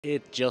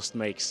It just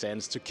makes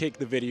sense to kick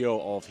the video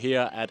off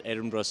here at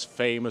Edinburgh's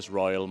famous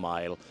Royal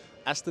Mile.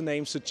 As the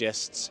name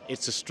suggests,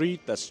 it's a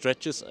street that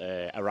stretches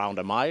around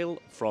a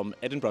mile from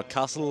Edinburgh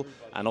Castle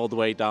and all the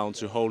way down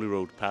to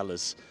Holyrood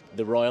Palace.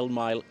 The Royal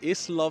Mile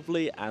is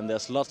lovely and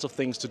there's lots of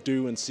things to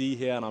do and see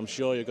here, and I'm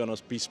sure you're going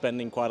to be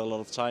spending quite a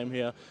lot of time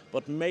here.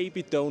 But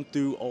maybe don't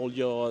do all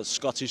your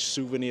Scottish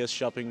souvenirs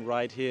shopping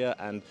right here,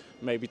 and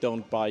maybe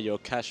don't buy your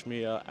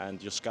cashmere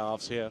and your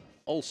scarves here.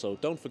 Also,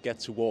 don't forget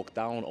to walk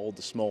down all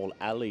the small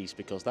alleys,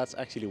 because that's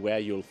actually where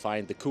you'll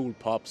find the cool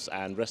pubs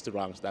and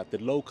restaurants that the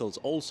locals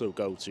also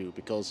go to,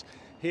 because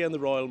here in the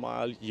Royal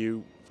Mile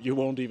you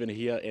won't even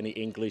hear any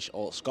English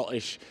or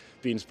Scottish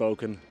being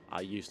spoken. I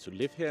used to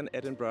live here in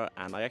Edinburgh,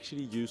 and I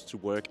actually used to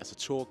work as a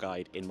tour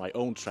guide in my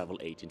own travel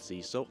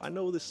agency, so I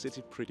know this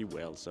city pretty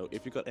well. So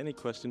if you got any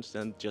questions,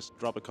 then just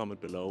drop a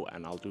comment below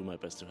and I'll do my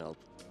best to help.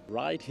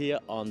 Right here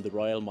on the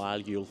Royal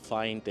Mile you'll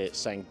find the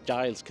St.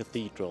 Giles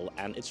Cathedral,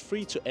 and it's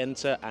free to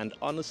enter, and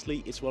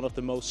honestly it's one of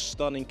the most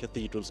stunning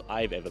cathedrals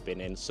I've ever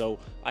been in, so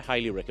I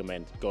highly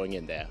recommend going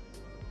in there.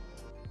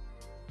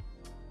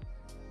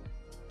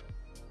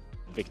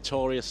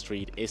 Victoria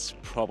Street is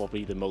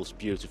probably the most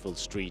beautiful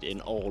street in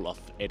all of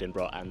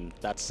Edinburgh, and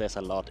that says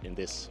a lot in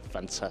this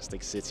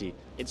fantastic city.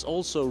 It's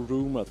also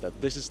rumored that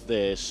this is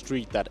the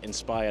street that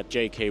inspired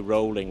J.K.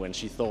 Rowling when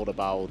she thought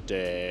about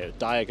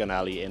Diagon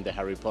Alley in the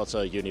Harry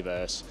Potter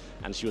universe,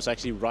 and she was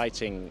actually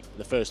writing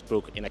the first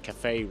book in a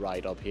cafe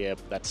right up here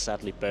that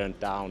sadly burned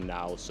down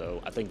now,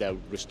 so I think they're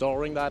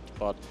restoring that.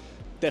 But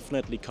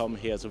definitely come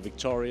here to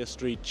Victoria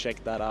Street,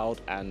 check that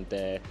out, and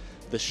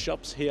the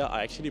shops here are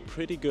actually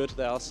pretty good.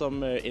 There are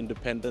some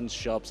independent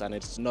shops, and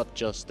it's not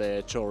just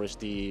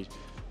touristy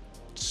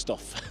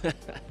stuff.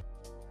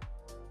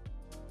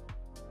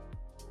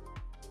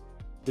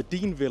 The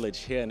Dean Village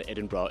here in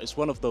Edinburgh is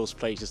one of those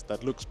places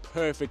that looks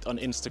perfect on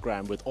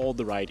Instagram with all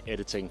the right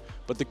editing,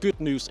 but the good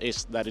news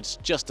is that it's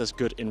just as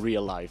good in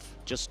real life.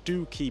 Just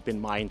do keep in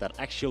mind that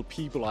actual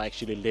people are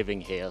actually living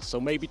here,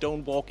 so maybe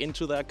don't walk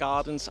into their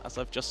gardens as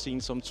I've just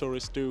seen some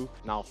tourists do.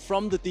 Now,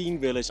 from the Dean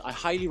Village I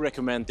highly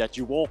recommend that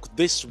you walk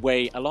this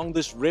way along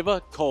this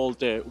river called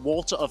the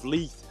Water of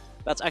Leith.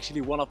 That's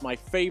actually one of my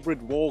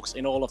favorite walks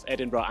in all of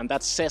Edinburgh, and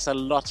that says a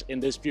lot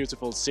in this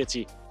beautiful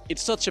city.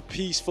 It's such a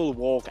peaceful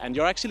walk, and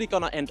you're actually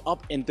gonna end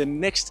up in the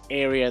next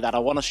area that I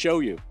want to show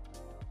you.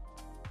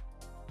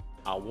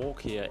 Our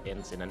walk here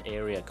ends in an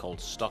area called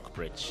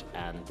Stockbridge,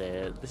 and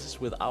this is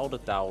without a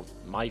doubt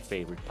my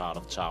favorite part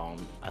of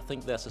town. I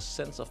think there's a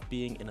sense of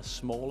being in a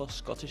smaller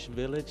Scottish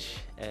village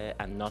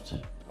and not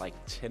like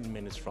 10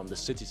 minutes from the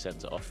city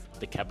centre of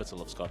the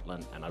capital of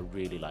Scotland, and I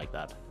really like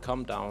that.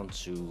 Come down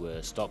to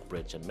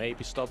Stockbridge and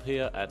maybe stop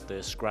here at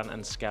the Scran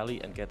and Scally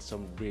and get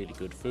some really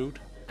good food.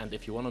 And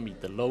if you want to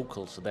meet the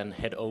locals, then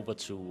head over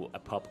to a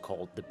pub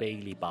called the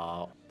Bailey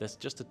Bar. There's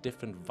just a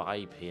different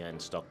vibe here in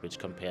Stockbridge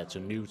compared to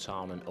New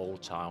Town and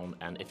Old Town.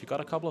 And if you got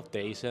a couple of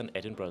days here in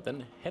Edinburgh,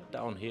 then head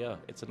down here.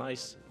 It's a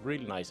nice,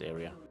 really nice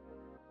area.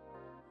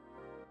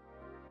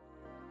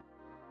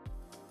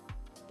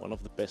 One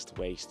of the best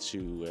ways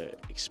to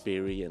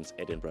experience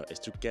Edinburgh is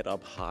to get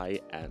up high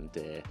and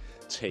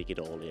take it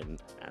all in.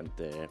 And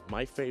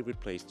my favorite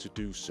place to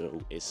do so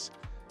is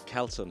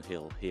Calton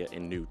Hill here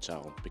in New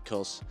Town,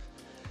 because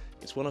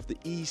it's one of the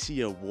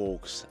easier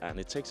walks and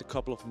it takes a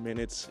couple of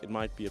minutes. It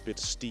might be a bit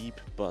steep,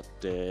 but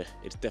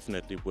it's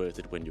definitely worth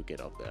it when you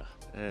get up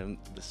there.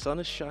 The sun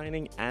is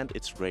shining and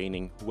it's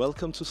raining.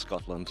 Welcome to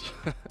Scotland.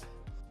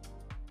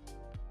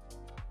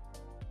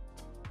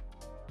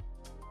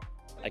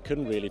 I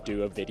couldn't really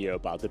do a video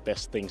about the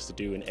best things to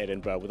do in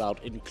Edinburgh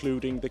without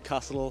including the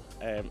castle.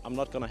 I'm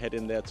not gonna head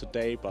in there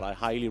today, but I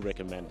highly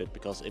recommend it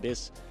because it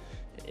is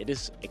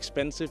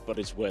expensive, but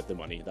it's worth the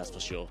money, that's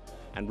for sure.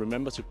 And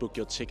remember to book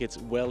your tickets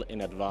well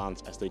in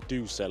advance, as they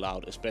do sell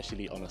out,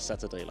 especially on a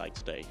Saturday like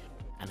today.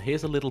 And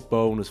here's a little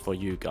bonus for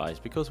you guys,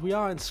 because we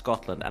are in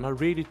Scotland and I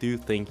really do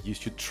think you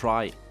should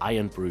try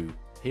Iron Brew.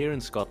 Here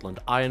in Scotland,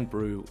 Iron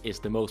Brew is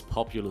the most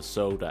popular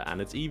soda, and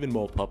it's even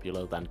more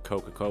popular than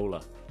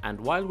Coca-Cola. And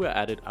while we're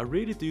at it, I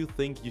really do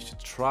think you should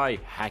try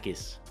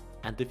haggis.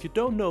 And if you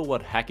don't know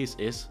what haggis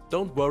is,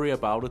 don't worry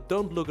about it,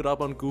 don't look it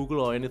up on Google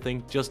or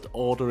anything, just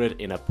order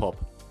it in a pub.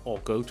 Or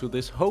go to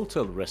this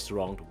hotel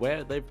restaurant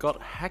where they've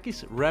got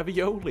haggis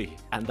ravioli,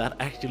 and that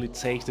actually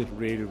tasted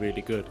really,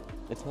 really good.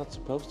 It's not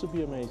supposed to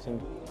be amazing,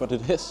 but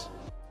it is.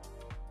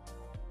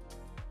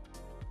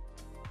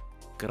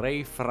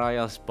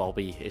 Greyfriars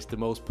Bobby is the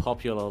most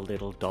popular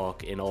little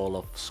dog in all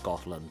of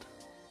Scotland.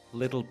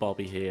 Little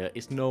Bobby here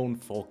is known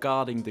for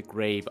guarding the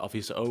grave of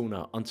his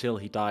owner until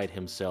he died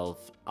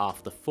himself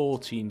after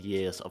 14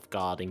 years of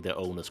guarding the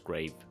owner's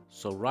grave.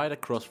 So right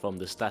across from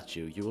the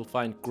statue you will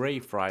find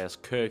Greyfriars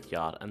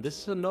Kirkyard, and this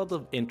is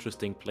another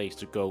interesting place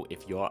to go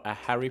if you're a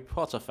Harry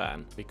Potter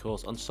fan,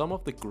 because on some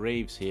of the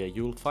graves here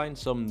you will find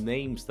some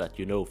names that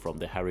you know from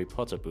the Harry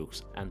Potter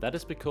books, and that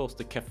is because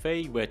the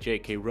cafe where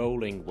J.K.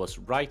 Rowling was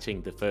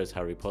writing the first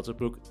Harry Potter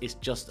book is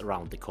just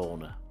around the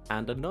corner.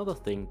 And another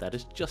thing that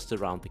is just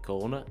around the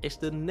corner is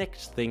the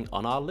next thing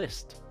on our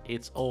list.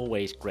 It's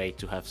always great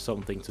to have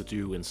something to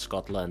do in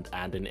Scotland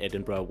and in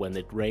Edinburgh when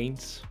it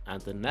rains,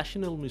 and the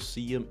National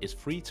Museum is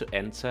free to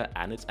enter,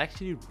 and it's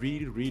actually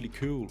really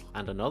cool.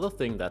 And another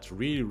thing that's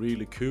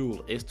really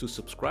cool is to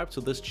subscribe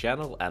to this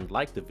channel and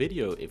like the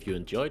video if you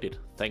enjoyed it.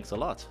 Thanks a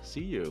lot,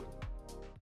 see you!